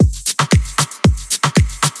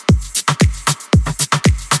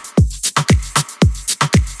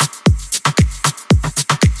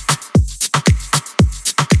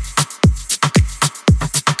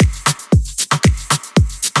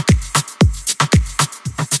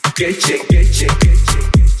Geccek, Geccek,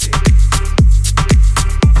 Geccek,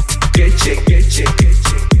 Geccek, Geccek, Geccek,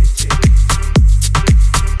 Geccek,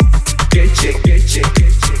 Geccek, Geccek,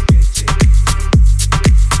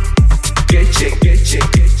 Geccek, Geccek, Geccek,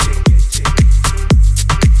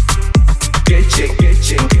 Geccek,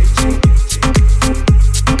 Geccek,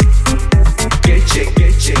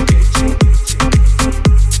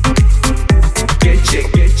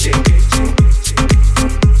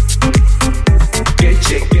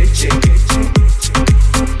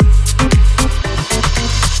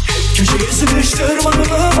 köşeyi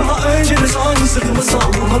sıkıştırmadım ama önce de sanki sırtımı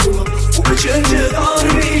salladım. Bu kaçıncı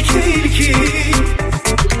darbe ilk değil ki.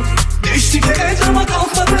 Düştük evet ama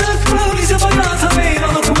kalkmadık mı? Bize hayata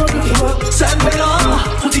meydan okumadık mı? Sen bela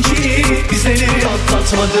tut iki, bizleri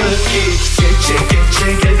atlatmadık ki. Geçecek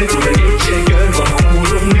geçecek elbet buraya geçecek. Gör bana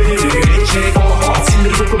umurum gönlünü geçecek. Aha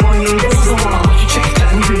sindir dokuman yıldız ama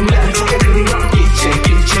çiçekten günler çok yakın ya. Geçecek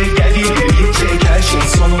geçecek gel gelir geçecek. Her şeyin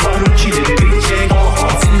sonu var ukileri bitecek. Aha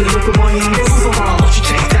sindir dokuman yıldız ama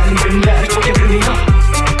çiçekten günler çok yakın ya.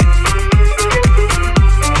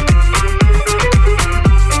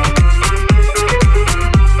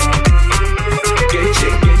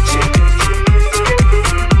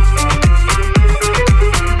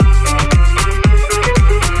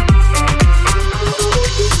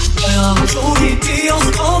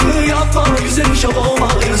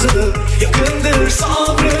 Yakındır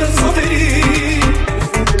sabrın zaferi.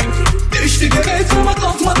 Düştük evet ama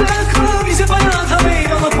kalkmadık mı? Bize hayata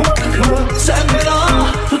meydan okumadık mı? Sen bela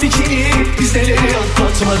tut içini, bizleri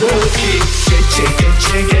atlatmadık ki. Geçecek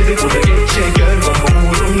geçecek elbet burada geçecek. Gör bak